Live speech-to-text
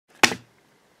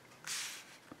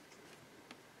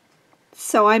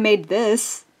So I made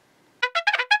this.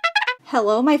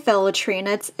 Hello, my fellow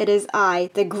Trina's. It is I,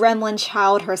 the gremlin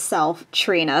child herself,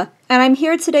 Trina. And I'm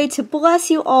here today to bless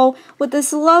you all with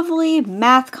this lovely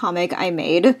math comic I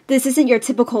made. This isn't your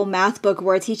typical math book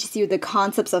where it teaches you the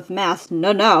concepts of math.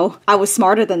 No. I was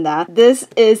smarter than that. This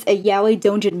is a yaoi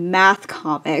doujin math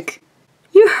comic.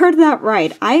 You heard that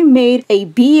right. I made a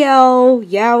BL,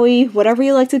 yaoi, whatever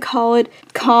you like to call it,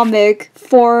 comic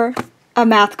for a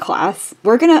math class.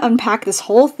 We're gonna unpack this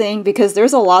whole thing because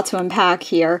there's a lot to unpack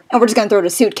here. And we're just gonna throw the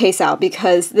suitcase out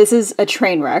because this is a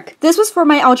train wreck. This was for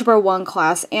my Algebra 1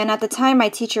 class, and at the time my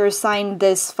teacher assigned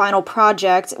this final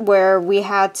project where we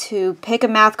had to pick a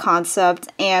math concept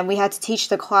and we had to teach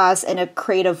the class in a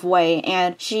creative way.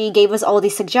 And she gave us all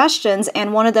these suggestions,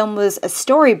 and one of them was a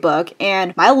storybook,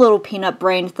 and my little peanut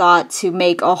brain thought to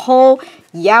make a whole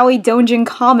yaoi doujin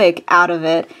comic out of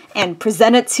it and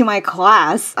present it to my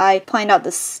class. I planned out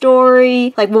the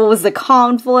story, like what was the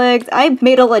conflict. I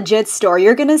made a legit story.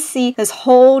 You're gonna see this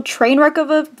whole train wreck of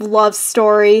a love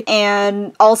story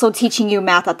and also teaching you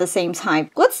math at the same time.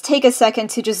 Let's take a second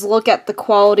to just look at the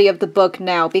quality of the book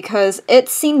now because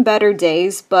it's seen better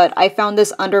days, but I found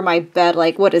this under my bed.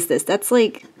 Like, what is this? That's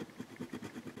like,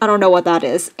 I don't know what that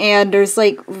is. And there's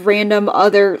like random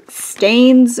other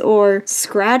stains or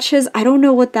scratches. I don't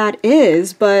know what that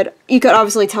is, but you could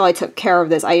obviously tell I took care of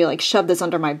this. I like shoved this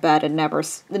under my bed and never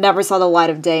saw the light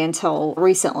of day until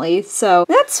recently. So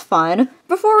that's fun.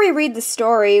 Before we read the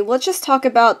story, let's just talk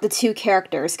about the two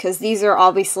characters because these are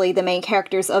obviously the main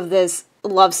characters of this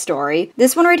love story.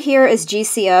 This one right here is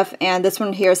GCF and this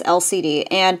one here is LCD,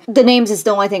 and the names is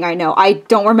the only thing I know. I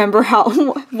don't remember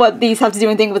what these have to do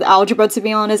anything with algebra, to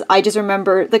be honest. I just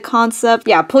remember the concept.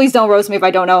 Yeah, please don't roast me if I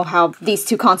don't know how these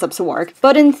two concepts work.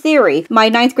 But in theory, my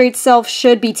 9th grade self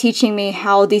should be teaching me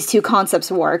how these two concepts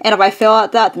work, and if I fail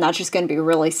at that, then that's just gonna be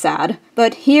really sad.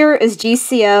 But here is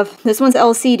GCF, this one's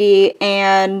LCD,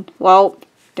 and well,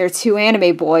 they're two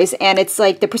anime boys, and it's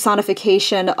like the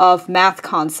personification of math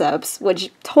concepts,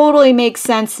 which totally makes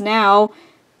sense now.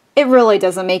 It really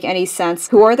doesn't make any sense.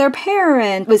 Who are their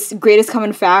parents? Was greatest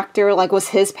common factor, like was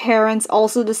his parents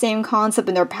also the same concept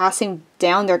and they're passing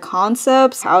down their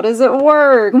concepts? How does it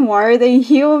work? Why are they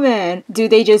human? Do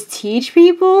they just teach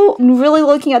people? Really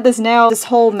looking at this now, this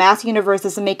whole math universe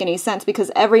doesn't make any sense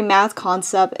because every math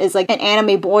concept is like an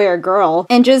anime boy or girl.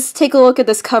 And just take a look at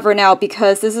this cover now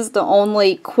because this is the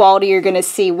only quality you're gonna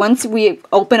see. Once we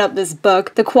open up this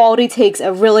book, the quality takes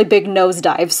a really big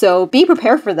nosedive, so be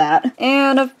prepared for that.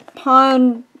 And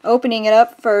upon opening it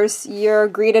up first, you're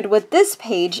greeted with this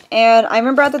page, and I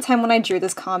remember at the time when I drew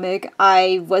this comic,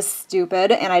 I was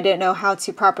stupid and I didn't know how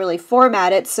to properly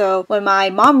format it, so when my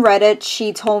mom read it,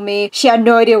 she told me she had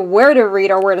no idea where to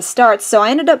read or where to start, so I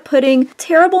ended up putting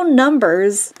terrible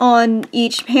numbers on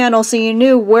each panel so you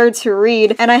knew where to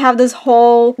read, and I have this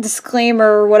whole disclaimer,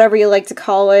 or whatever you like to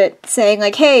call it, saying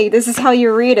like, hey, this is how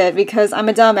you read it, because I'm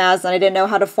a dumbass and I didn't know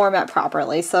how to format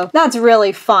properly, so that's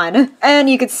really fun. And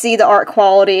you could see the art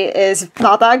quality is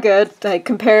not that good. Like,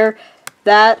 compare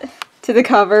that to the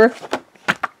cover.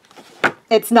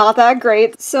 It's not that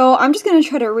great. So I'm just gonna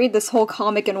try to read this whole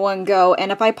comic in one go, and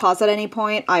if I pause at any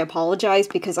point, I apologize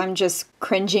because I'm just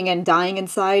cringing and dying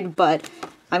inside, but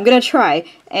I'm gonna try,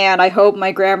 and I hope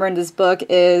my grammar in this book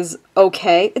is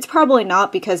okay. It's probably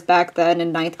not because back then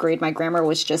in 9th grade my grammar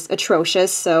was just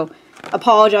atrocious, so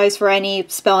apologize for any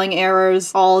spelling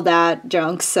errors, all that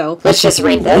junk, so let's just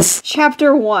read this.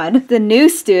 Chapter 1. The new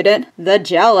student, the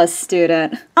jealous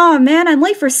student. Aw man, I'm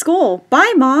late for school.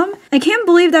 Bye, Mom. I can't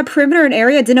believe that perimeter and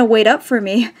area didn't wait up for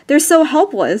me. They're so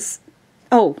helpless.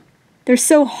 Oh, they're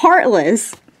so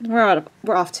heartless. We're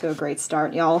off to a great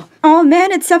start, y'all. Oh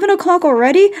man, it's 7 o'clock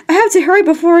already? I have to hurry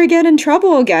before I get in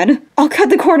trouble again. I'll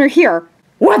cut the corner here.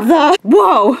 What the?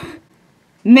 Whoa!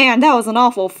 Man, that was an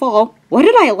awful fall. What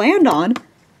did I land on?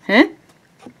 Huh?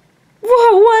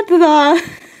 Whoa, what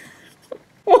the?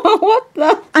 Whoa, what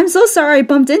the? I'm so sorry I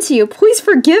bumped into you. Please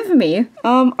forgive me.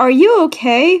 Are you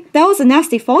okay? That was a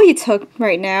nasty fall you took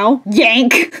right now.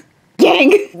 Yank!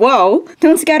 Yank! Whoa.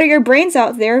 Don't scatter your brains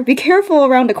out there. Be careful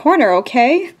around the corner,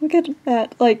 okay? Look at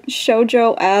that, like,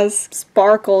 shoujo-as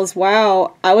sparkles.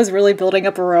 Wow, I was really building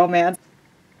up a romance.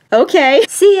 Okay.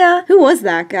 See ya. Who was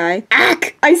that guy?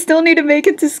 Ack! I still need to make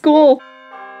it to school.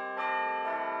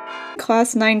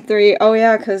 Class 9-3. Oh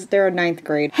yeah, because they're in 9th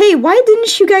grade. Hey, why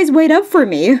didn't you guys wait up for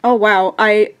me? Oh wow,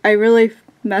 I really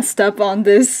messed up on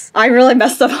this. I really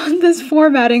messed up on this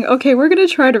formatting. Okay, we're gonna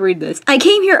try to read this. I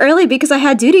came here early because I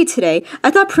had duty today.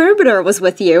 I thought Perimeter was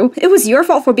with you. It was your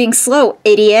fault for being slow,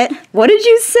 idiot. What did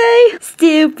you say?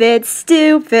 Stupid,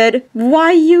 stupid.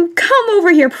 Why you come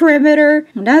over here, Perimeter?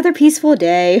 Another peaceful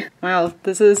day. Wow,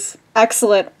 this is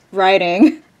Excellent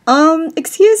writing.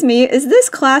 Excuse me, is this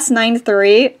class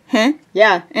 9-3? Huh?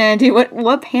 Yeah, Andy,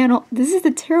 what panel? This is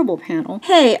the terrible panel.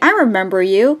 Hey, I remember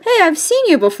you. Hey, I've seen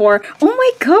you before. Oh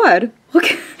my god. Look,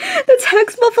 the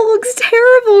text bubble looks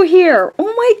terrible here.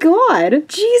 Oh my god.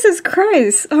 Jesus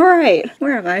Christ. Alright,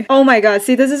 where am I? Oh my god,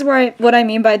 see, this is where what I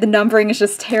mean by the numbering is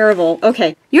just terrible.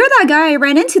 Okay. You're that guy I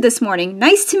ran into this morning.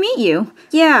 Nice to meet you.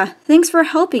 Yeah, thanks for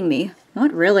helping me.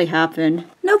 What really happened?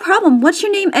 No problem. What's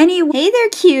your name anyway? Hey there,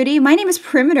 cutie. My name is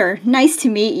Perimeter. Nice to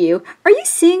meet you. Are you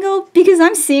single? Because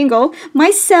I'm single. My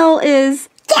cell is...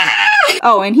 Yeah!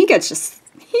 Oh, and he gets just...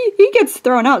 He gets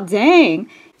thrown out. Dang.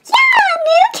 Yeah,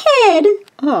 new kid!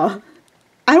 Oh.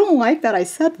 I don't like that I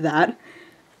said that.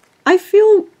 I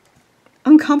feel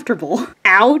uncomfortable.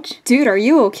 Ouch. Dude, are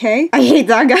you okay? I hate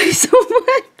that guy so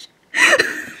much.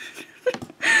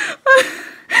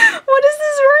 What is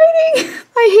this writing?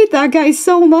 I hate that guy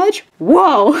so much.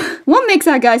 Whoa. What makes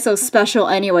that guy so special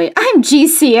anyway? I'm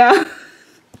GCF.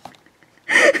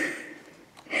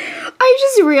 I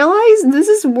just realized this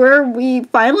is where we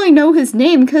finally know his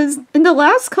name, because in the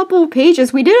last couple of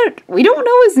pages we don't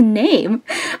know his name.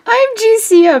 I'm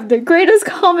GCF, the greatest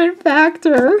common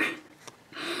factor.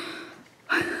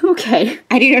 Okay,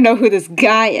 I need to know who this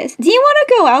guy is. Do you want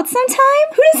to go out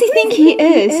sometime? Who does he think he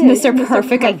is? Mr.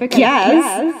 Perfect, I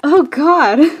guess. Oh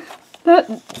god.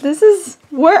 This is...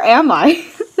 Where am I?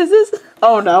 This is...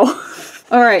 Oh no.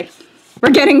 Alright. We're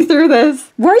getting through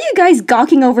this. Why are you guys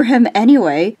gawking over him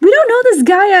anyway? We don't know this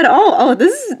guy at all. Oh,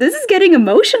 this is getting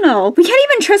emotional. We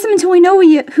can't even trust him until we know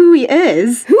who he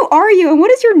is. Who are you and what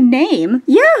is your name?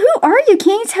 Yeah, who are you?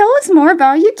 Can you tell us more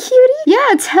about you, cutie?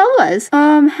 Yeah, tell us.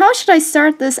 How should I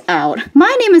start this out?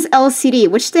 My name is LCD,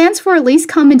 which stands for least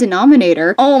common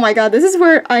denominator. Oh my god, this is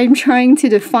where I'm trying to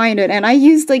define it, and I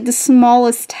used like the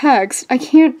smallest text. I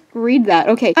can't read that.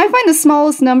 Okay, I find the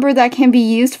smallest number that can be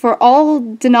used for all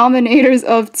denominators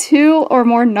of 2 or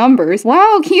more numbers.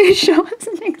 Wow, can you show us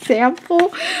an example?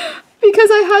 Because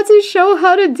I had to show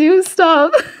how to do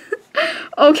stuff.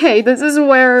 Okay, this is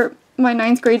where my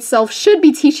 9th grade self should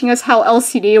be teaching us how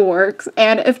LCD works,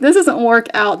 and if this doesn't work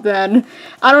out, then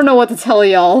I don't know what to tell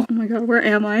y'all. Oh my god, where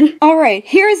am I? Alright,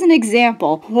 here is an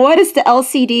example. What is the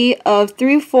LCD of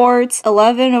 3/4,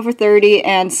 11/30,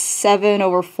 and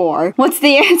 7/4? What's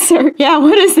the answer? Yeah,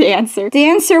 what is the answer? The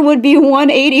answer would be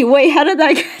 180. Wait, how did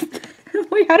that get...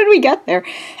 Wait, how did we get there?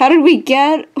 How did we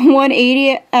get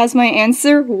 180 as my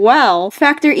answer? Well,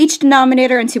 factor each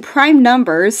denominator into prime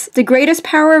numbers. The greatest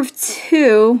power of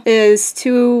 2 is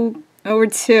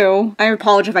 2/2. I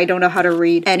apologize if I don't know how to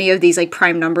read any of these like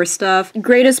prime number stuff.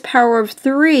 Greatest power of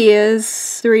 3 is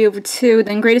 3/2.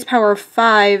 Then greatest power of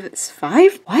 5 is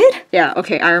 5? What? Yeah,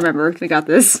 okay, I remember. We got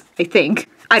this, I think.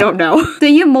 I don't know.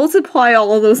 Then you multiply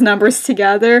all of those numbers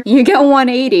together, you get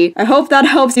 180. I hope that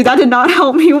helps you. That did not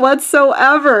help me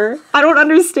whatsoever. I don't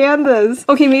understand this.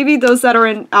 Okay, maybe those that are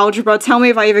in algebra, tell me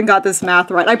if I even got this math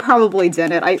right. I probably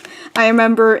didn't. I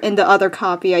remember in the other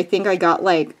copy, I think I got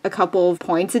like a couple of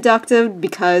points deducted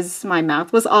because my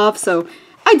math was off, so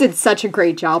I did such a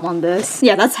great job on this.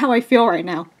 Yeah, that's how I feel right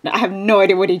now. I have no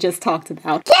idea what he just talked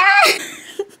about. Yeah!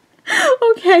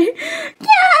 Okay.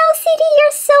 Yeah, LCD,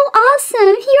 you're so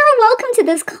awesome. You're welcome to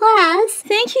this class.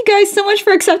 Thank you guys so much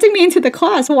for accepting me into the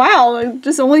class. Wow, it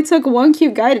just only took one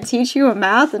cute guy to teach you a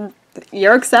math and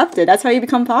you're accepted. That's how you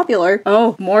become popular.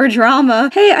 Oh, more drama.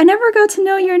 Hey, I never got to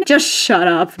know your name. Just shut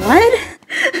up. What?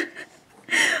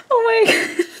 Oh my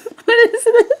god. What is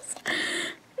this?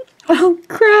 Oh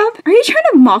crap. Are you trying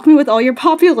to mock me with all your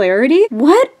popularity?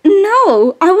 What?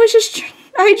 No, I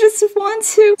just want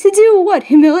to do what?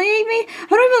 Humiliate me? I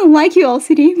don't even like you,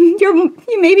 LCD.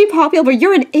 You may be popular, but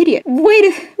you're an idiot. Wait,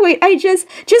 just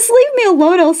leave me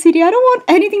alone, LCD. I don't want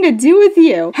anything to do with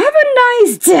you. Have a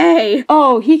nice day.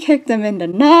 Oh, he kicked them in the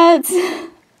nuts.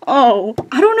 Oh,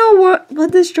 I don't know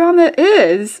what this drama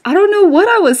is. I don't know what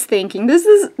I was thinking. This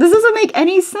doesn't make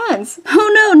any sense.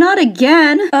 Oh no, not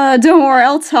again. Don't worry,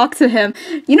 I'll talk to him.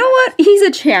 You know what? He's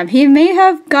a champ. He may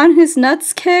have gotten his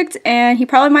nuts kicked and he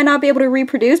probably might not be able to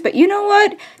reproduce, but you know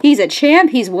what? He's a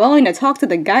champ. He's willing to talk to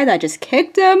the guy that just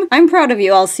kicked him. I'm proud of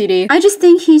you, LCD. I just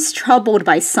think he's troubled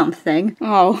by something.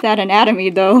 Oh, that anatomy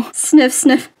though. Sniff,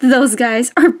 sniff. Those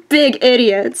guys are big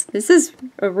idiots. This is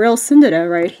a real Cintiq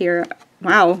right here.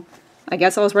 Wow, I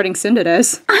guess I was writing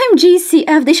Cintiq. I'm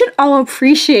GCF, they should all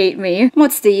appreciate me.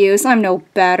 What's the use? I'm no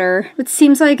better. It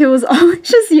seems like it was all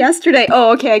just yesterday.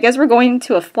 Oh, okay, I guess we're going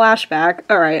to a flashback.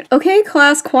 Alright. Okay,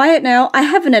 class, quiet now. I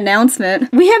have an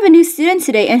announcement. We have a new student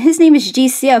today, and his name is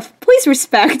GCF. Please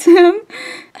respect him.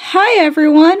 Hi,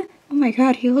 everyone. Oh my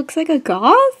god, he looks like a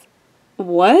goth?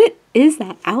 What? is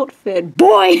that outfit?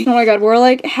 Boy! Oh my god, we're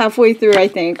like halfway through, I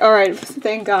think. Alright,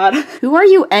 thank god. Who are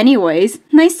you anyways?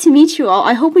 Nice to meet you all.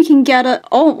 I hope we can get a...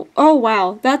 Oh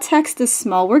wow. That text is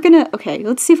small. We're gonna... Okay,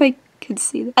 let's see if I could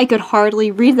see that. I could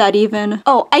hardly read that even.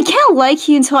 Oh, I can't like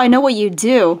you until I know what you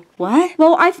do. What?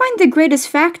 Well, I find the greatest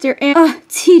factor in-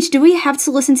 Teach, do we have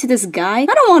to listen to this guy? I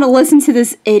don't want to listen to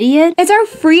this idiot. It's our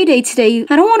free day today.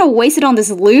 I don't want to waste it on this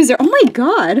loser. Oh my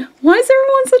god. Why is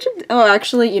everyone such a- Oh,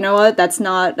 actually, you know what? That's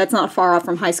not far off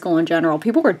from high school in general.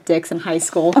 People were dicks in high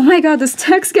school. Oh my god, this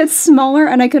text gets smaller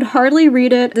and I could hardly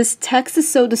read it. This text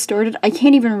is so distorted. I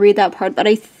can't even read that part, but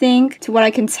I think, to what I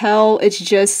can tell, it's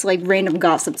just like random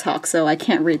gossip talk, so I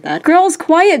can't read that. Girls,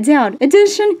 quiet down.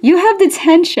 Addition, you have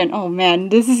detention. Oh man,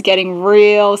 this is getting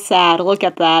real sad. Look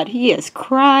at that. He is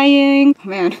crying. Oh,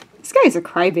 man. This guy's a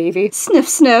crybaby. Sniff,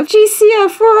 sniff.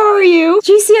 GCF, where are you?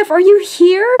 GCF, are you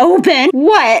here? Open.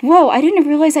 What? Whoa, I didn't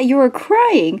realize that you were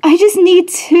crying. I just need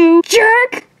to...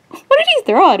 Jerk! What did he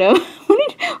throw at him?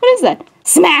 What is that?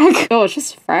 Smack! Oh, it's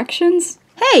just fractions?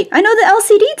 Hey, I know the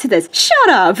LCD to this. Shut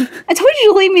up! I told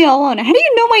you to leave me alone. How do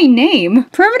you know my name?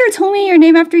 Perimeter told me your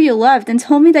name after you left and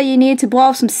told me that you needed to blow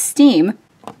off some steam.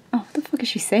 Oh, what the fuck is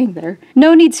she saying there?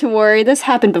 No need to worry, this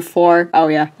happened before. Oh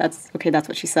yeah, that's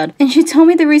what she said. And she told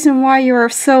me the reason why you were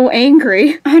so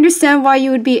angry. I understand why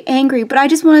you would be angry, but I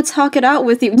just want to talk it out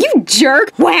with you. You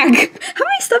jerk! Whack! How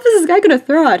many stuff is this guy gonna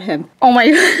throw at him? Oh my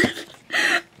god.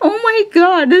 Oh my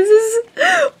god, this is...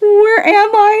 Where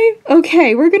am I?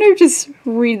 Okay, we're gonna just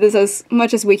read this as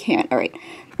much as we can. Alright.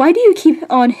 Why do you keep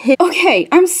on Okay,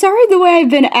 I'm sorry the way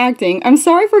I've been acting. I'm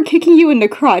sorry for kicking you in the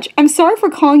crotch. I'm sorry for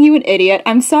calling you an idiot.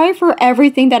 I'm sorry for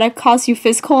everything that I've caused you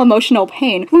physical, emotional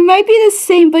pain. We might be the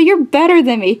same, but you're better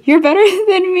than me. You're better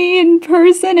than me in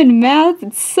person and math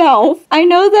itself. I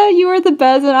know that you are the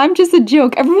best and I'm just a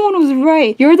joke. Everyone was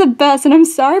right. You're the best and I'm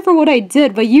sorry for what I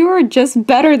did, but you are just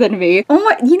better than me. Oh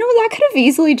my, you know, that could have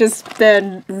easily just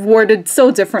been worded so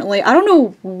differently. I don't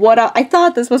know what I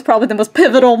thought this was probably the most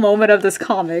pivotal moment of this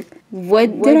comic.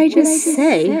 What did I just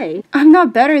say? I'm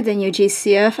not better than you,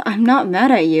 GCF. I'm not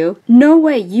mad at you. No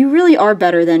way, you really are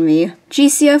better than me.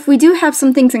 GCF, we do have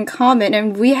some things in common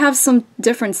and we have some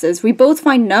differences. We both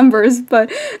find numbers,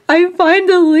 but I find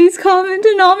the least common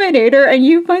denominator and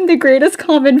you find the greatest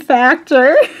common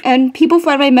factor. And people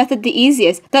find my method the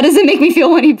easiest. That doesn't make me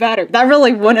feel any better. That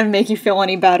really wouldn't make you feel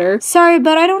any better. Sorry,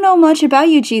 but I don't know much about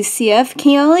you, GCF.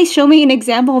 Can you at least show me an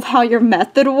example of how your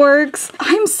method works?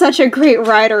 I'm such a great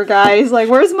writer, guys. Like,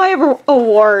 where's my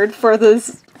award for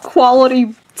this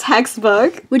quality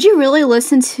textbook? Would you really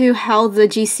listen to how the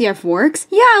GCF works?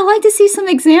 Yeah, I'd like to see some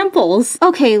examples.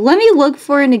 Okay, let me look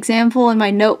for an example in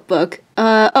my notebook.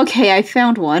 Okay, I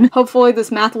found one. Hopefully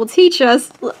this math will teach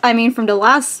us. I mean, from the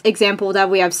last example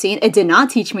that we have seen, it did not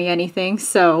teach me anything,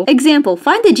 so. Example,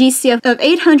 find the GCF of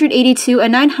 882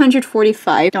 and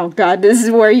 945. Oh god, this is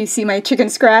where you see my chicken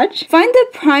scratch. Find the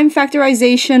prime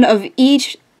factorization of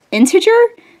each integer?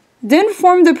 Then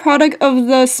form the product of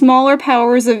the smaller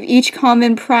powers of each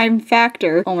common prime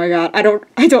factor. Oh my god, I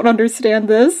don't understand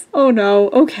this. Oh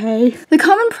no, okay. The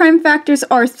common prime factors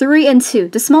are 3 and 2.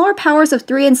 The smaller powers of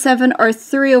 3 and 7 are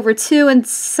 3 over 2 and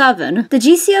 7. The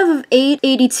GCF of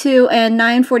 882 and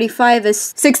 945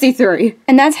 is 63.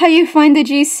 And that's how you find the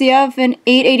GCF in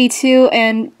 882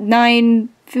 and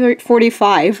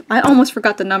 945. I almost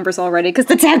forgot the numbers already because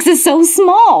the text is so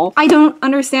small. I don't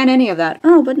understand any of that.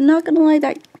 Oh, but not gonna lie,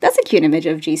 that's a cute image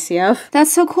of GCF.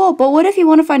 That's so cool, but what if you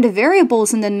want to find the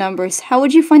variables in the numbers? How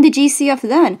would you find the GCF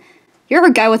then? You're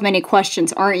a guy with many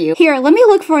questions, aren't you? Here, let me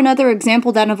look for another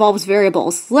example that involves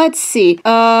variables. Let's see.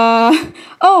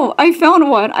 Oh, I found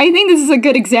one. I think this is a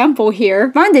good example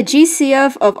here. Find the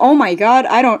GCF of, oh my god,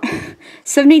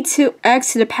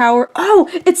 72x to the power, oh,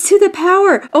 it's to the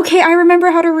power. Okay, I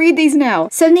remember how to read these now.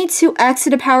 72x to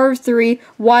the power of 3,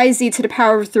 yz to the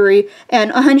power of 3,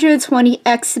 and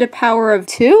 120x to the power of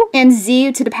 2, and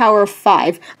z to the power of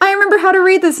 5. I remember how to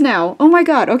read this now. Oh my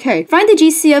god, okay. Find the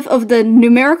GCF of the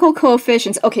numerical coefficients.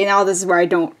 Okay, now this is where I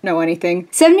don't know anything.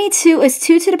 72 is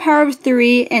 2 to the power of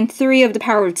 3 and 3 of the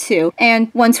power of 2.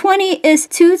 And 120 is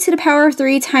 2 to the power of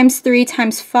 3 times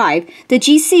 5. The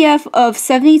GCF of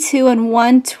 72 and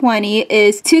 120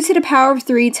 is 2 to the power of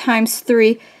 3 times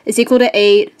 3 is equal to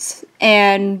 8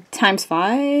 and times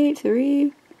 5,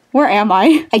 3. Where am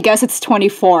I? I guess it's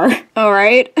 24.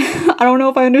 Alright. I don't know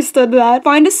if I understood that.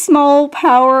 Find a small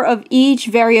power of each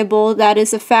variable that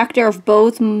is a factor of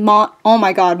both oh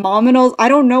my god, nominals? I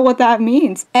don't know what that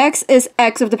means. X is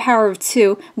x of the power of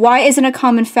 2. Y isn't a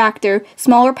common factor.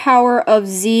 Smaller power of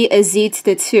z is z to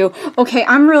the 2. Okay,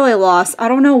 I'm really lost. I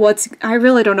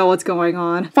really don't know what's going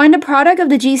on. Find the product of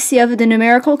the GCF of the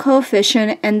numerical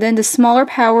coefficient and then the smaller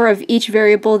power of each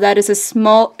variable that is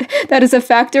a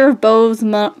factor of both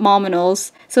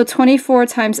nominals. So 24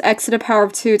 times x to the power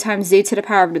of 2 times z to the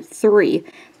power of 3.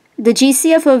 The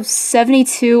GCF of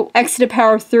 72, x to the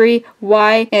power of 3,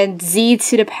 y, and z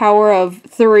to the power of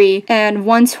 3, and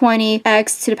 120,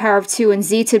 x to the power of 2, and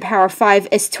z to the power of 5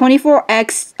 is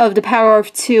 24x of the power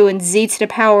of 2 and z to the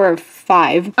power of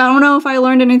 5. I don't know if I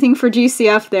learned anything for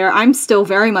GCF there. I'm still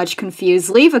very much confused.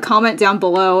 Leave a comment down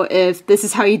below if this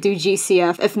is how you do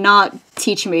GCF. If not,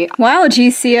 teach me. Wow,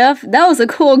 GCF, that was a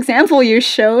cool example you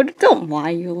showed. Don't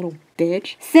lie, you little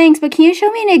bitch. Thanks, but can you show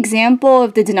me an example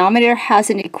if the denominator has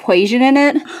an equation in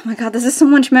it? Oh my god, this is so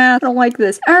much math. I don't like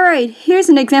this. Alright, here's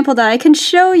an example that I can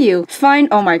show you.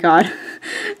 Oh my god.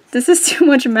 This is too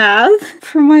much math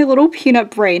for my little peanut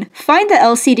brain. Find the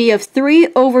LCD of 3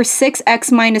 over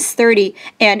 6x minus 30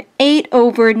 and 8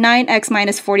 over 9x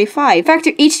minus 45.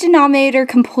 Factor each denominator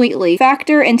completely.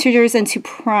 Factor integers into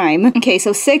prime. Okay,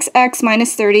 so 6x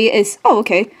minus 30 is... Oh,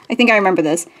 okay. I think I remember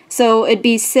this. So it'd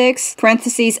be 6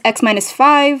 parentheses x minus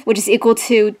 5, which is equal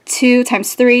to 2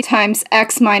 times 3 times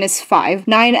x minus 5.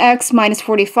 9x minus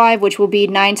 45, which will be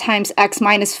 9 times x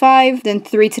minus 5. Then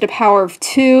 3 to the power of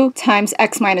 2 times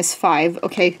x minus 5.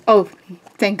 Okay. Oh,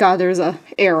 thank god there's a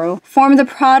arrow. Form the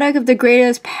product of the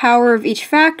greatest power of each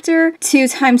factor. 2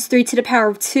 times 3 to the power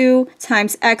of 2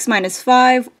 times x minus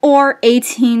 5, or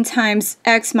 18 times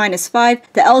x minus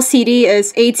 5. The LCD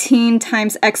is 18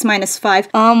 times x minus 5.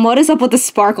 What is up with the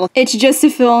sparkle? It's just to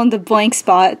fill in the blank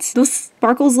spots. Those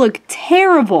sparkles look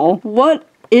terrible. What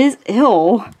is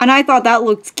ill? And I thought that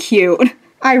looked cute.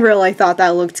 I really thought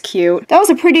that looked cute. That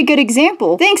was a pretty good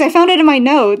example. Thanks, I found it in my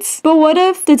notes. But what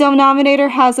if the denominator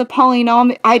has a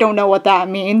polynomial? I don't know what that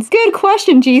means. Good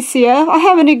question, GCF. I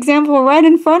have an example right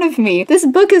in front of me. This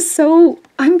book is so...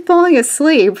 I'm falling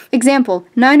asleep. Example,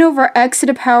 9 over x to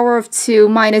the power of 2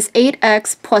 minus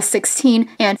 8x plus 16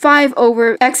 and 5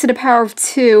 over x to the power of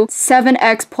 2,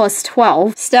 7x plus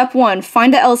 12. Step 1.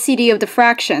 Find the LCD of the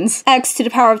fractions. X to the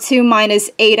power of 2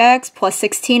 minus 8x plus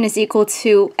 16 is equal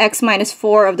to x minus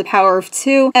 4 of the power of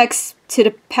 2. X to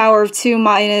the power of 2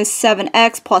 minus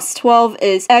 7x plus 12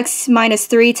 is x minus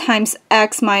 3 times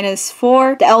x minus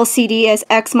 4. The LCD is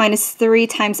x minus 3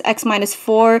 times x minus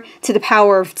 4 to the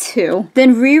power of 2.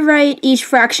 Then rewrite each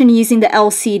fraction using the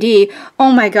LCD.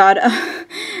 Oh my god.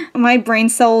 My brain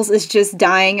cells is just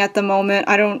dying at the moment.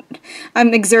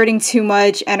 I'm exerting too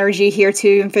much energy here to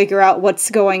even figure out what's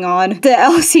going on. The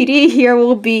LCD here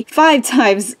will be 5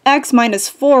 times x minus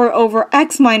 4 over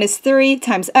x minus 3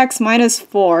 times x minus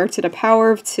 4 to the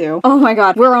power of 2. Oh my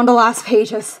god, we're on the last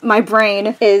pages. My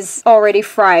brain is already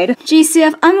fried.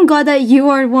 GCF, I'm glad that you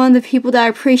are one of the people that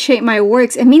appreciate my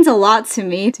works. It means a lot to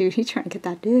me. Dude, he's trying to get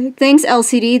that dick. Thanks,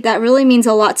 LCD. That really means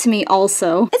a lot to me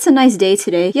also. It's a nice day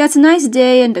today. Yeah, it's a nice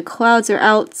day and the clouds are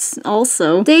out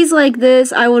also. Days like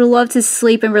this, I would love to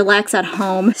sleep and relax at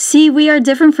home. See, we are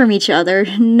different from each other.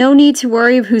 No need to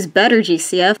worry of who's better,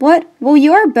 GCF. What? Well,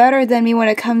 you're better than me when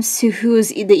it comes to who's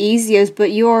the easiest,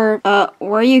 but you're,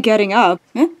 where are you getting up?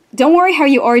 Eh? Don't worry how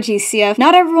you are, GCF.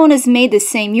 Not everyone is made the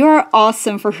same. You are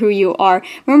awesome for who you are.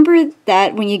 Remember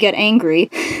that when you get angry.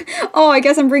 Oh, I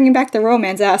guess I'm bringing back the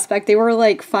romance aspect. They were,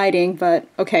 like, fighting, but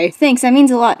okay. Thanks, that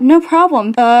means a lot. No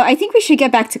problem. I think we should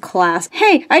get back to class.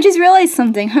 Hey, I just realized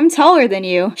something. I'm taller than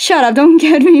you. Shut up, don't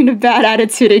get me in a bad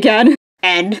attitude again.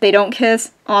 And they don't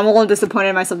kiss. Oh, I'm a little disappointed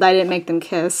in myself that I didn't make them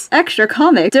kiss. Extra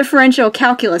comic. Differential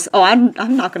calculus. Oh, I'm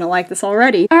not gonna like this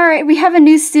already. Alright, we have a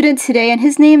new student today, and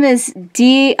his name is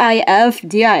DIF.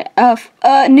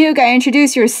 New guy,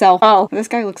 introduce yourself. Oh, this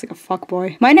guy looks like a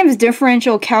fuckboy. My name is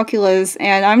Differential Calculus,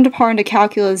 and I'm the part of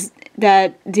calculus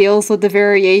that deals with the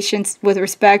variations with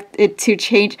respect to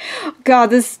change. God,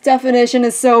 this definition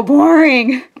is so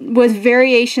boring. With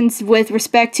variations with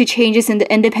respect to changes in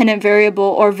the independent variable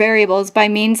or variables by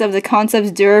means of the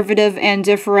concepts derivative and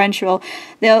differential.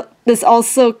 This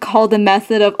also called the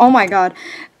method of, oh my god,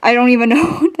 I don't even know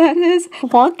what that is.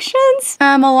 Fluxions?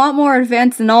 I'm a lot more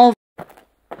advanced than all.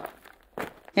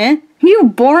 Eh? You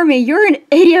bore me. You're an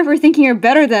idiot for thinking you're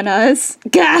better than us.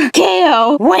 Gah!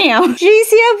 KO! Wham!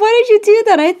 GCF, why did you do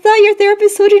that? I thought your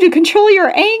therapist told you to control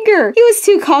your anger. He was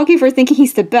too cocky for thinking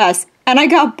he's the best. And I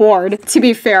got bored. To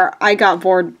be fair, I got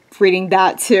bored reading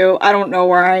that too. I don't know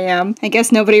where I am. I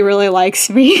guess nobody really likes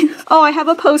me. Oh, I have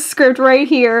a postscript right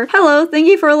here. Hello, thank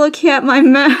you for looking at my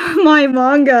my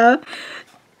manga.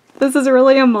 This is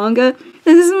really a manga.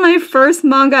 This is my first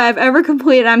manga I've ever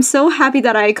completed. I'm so happy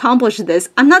that I accomplished this.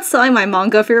 I'm not selling my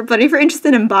manga, but if you're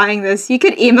interested in buying this, you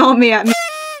could email me at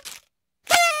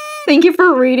Thank you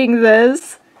for reading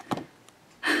this.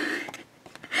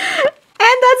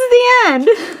 And that's the end.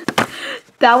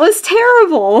 That was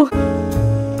terrible.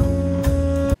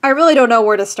 I really don't know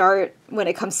where to start when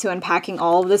it comes to unpacking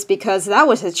all of this because that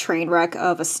was a train wreck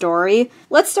of a story.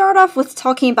 Let's start off with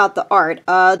talking about the art.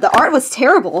 The art was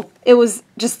terrible. It was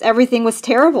just, everything was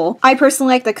terrible. I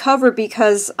personally like the cover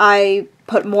because I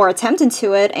put more attempt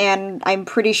into it, and I'm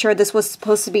pretty sure this was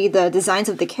supposed to be the designs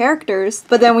of the characters.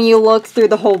 But then when you look through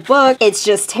the whole book, it's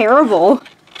just terrible.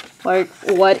 Like,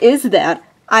 what is that?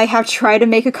 I have tried to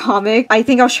make a comic. I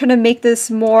think I was trying to make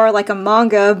this more like a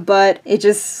manga, but it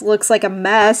just looks like a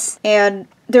mess. And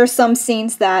there's some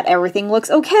scenes that everything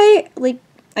looks okay. Like,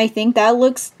 I think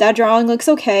that drawing looks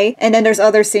okay. And then there's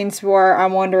other scenes where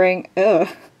I'm wondering, ugh,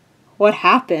 what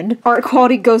happened? Art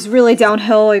quality goes really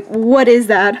downhill. Like, what is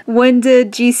that? When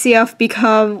did GCF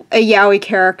become a yaoi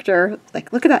character?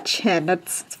 Like, look at that chin.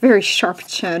 It's a very sharp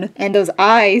chin. And those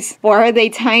eyes. Why are they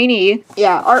tiny?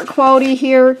 Yeah, art quality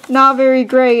here, not very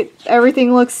great.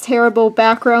 Everything looks terrible.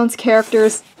 Backgrounds,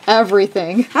 characters,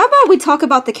 everything. How about we talk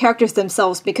about the characters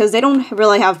themselves, because they don't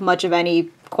really have much of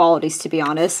any qualities, to be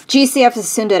honest. GCF is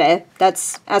tsundere.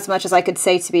 That's as much as I could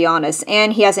say, to be honest.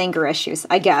 And he has anger issues,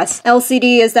 I guess.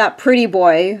 LCD is that pretty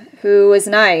boy who is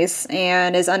nice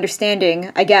and is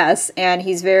understanding, I guess, and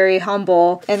he's very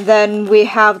humble. And then we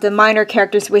have the minor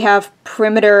characters. We have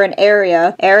Perimeter and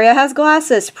Area. Area has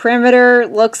glasses. Perimeter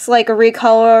looks like a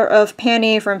recolor of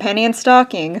Penny from Penny and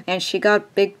Stocking. And she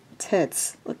got big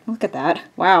tits. Look at that.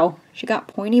 Wow. She got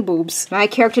pointy boobs. My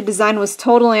character design was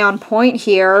totally on point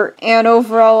here, and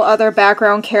overall other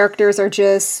background characters are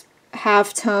just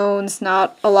half-tones,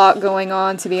 not a lot going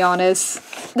on, to be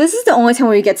honest. This is the only time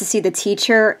we get to see the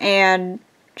teacher, and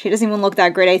she doesn't even look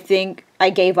that great. I think I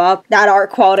gave up. That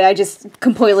art quality, I just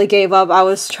completely gave up. I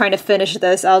was trying to finish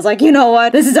this. I was like, you know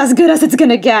what? This is as good as it's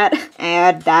gonna get.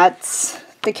 And that's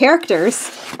the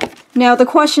characters. Now the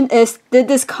question is, did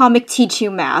this comic teach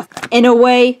you math? In a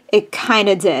way, it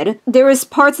kinda did. There was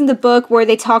parts in the book where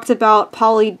they talked about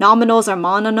polynomials or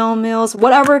monomials,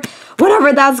 whatever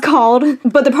that's called.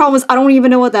 But the problem is, I don't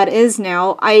even know what that is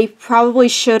now. I probably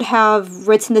should have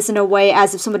written this in a way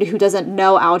as if somebody who doesn't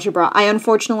know algebra. I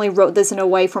unfortunately wrote this in a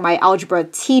way for my algebra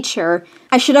teacher.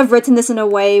 I should have written this in a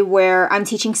way where I'm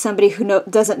teaching somebody who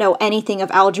doesn't know anything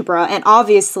of algebra, and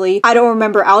obviously I don't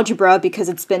remember algebra because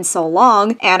it's been so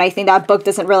long, and I think that book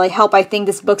doesn't really help. I think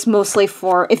this book's mostly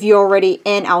for if you're already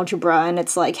in algebra and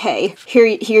it's like, hey, here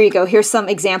you go, here's some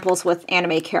examples with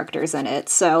anime characters in it.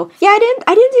 So yeah, I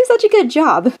didn't do such a good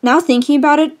job. Now thinking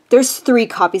about it, there's 3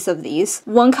 copies of these.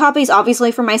 One copy is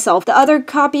obviously for myself. The other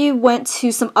copy went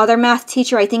to some other math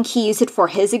teacher. I think he used it for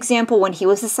his example when he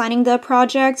was assigning the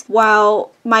project,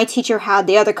 while my teacher had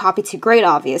the other copy to grade,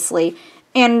 obviously.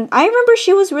 And I remember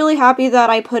she was really happy that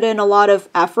I put in a lot of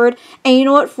effort. And you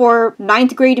know what? For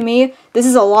 9th grade me, this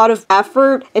is a lot of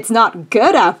effort. It's not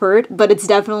good effort, but it's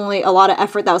definitely a lot of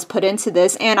effort that was put into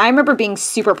this. And I remember being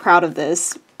super proud of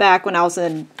this back when I was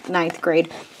in 9th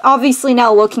grade. Obviously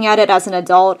now looking at it as an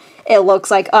adult, it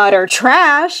looks like utter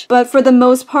trash, but for the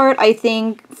most part, I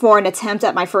think for an attempt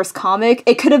at my first comic,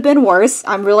 it could have been worse.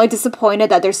 I'm really disappointed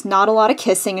that there's not a lot of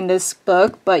kissing in this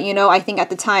book, but you know, I think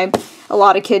at the time, a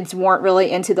lot of kids weren't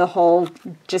really into the whole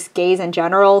just gays in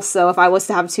general, so if I was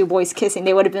to have 2 boys kissing,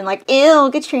 they would have been like, ew,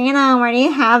 Katrina, why do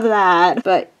you have that?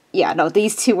 But yeah, no,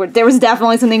 these two there was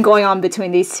definitely something going on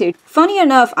between these two. Funny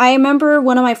enough, I remember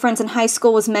one of my friends in high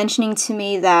school was mentioning to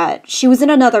me that she was in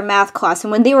another math class,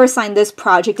 and when they were assigned this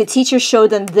project, the teacher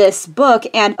showed them this book,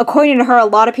 and according to her, a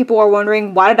lot of people were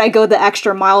wondering, why did I go the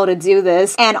extra mile to do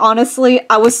this? And honestly,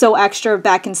 I was so extra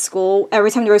back in school. Every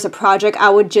time there was a project, I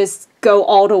would just go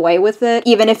all the way with it,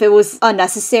 even if it was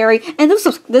unnecessary. And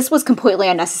this was completely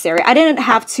unnecessary. I didn't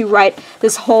have to write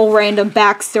this whole random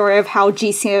backstory of how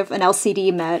GCF and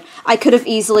LCD met. I could have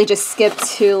easily just skipped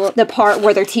to the part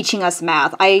where they're teaching us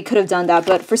math. I could have done that,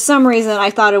 but for some reason I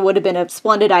thought it would have been a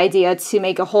splendid idea to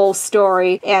make a whole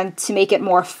story and to make it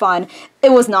more fun.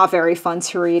 It was not very fun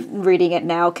to reading it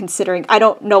now, considering I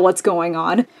don't know what's going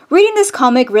on. Reading this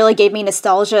comic really gave me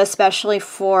nostalgia, especially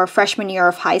for freshman year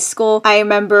of high school. I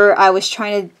remember I was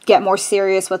trying to get more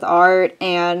serious with art,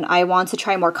 and I wanted to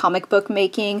try more comic book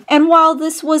making. And while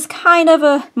this was kind of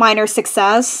a minor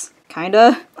success,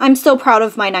 I'm still proud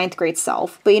of my 9th grade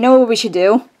self. But you know what we should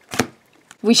do?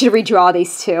 We should redraw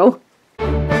these 2.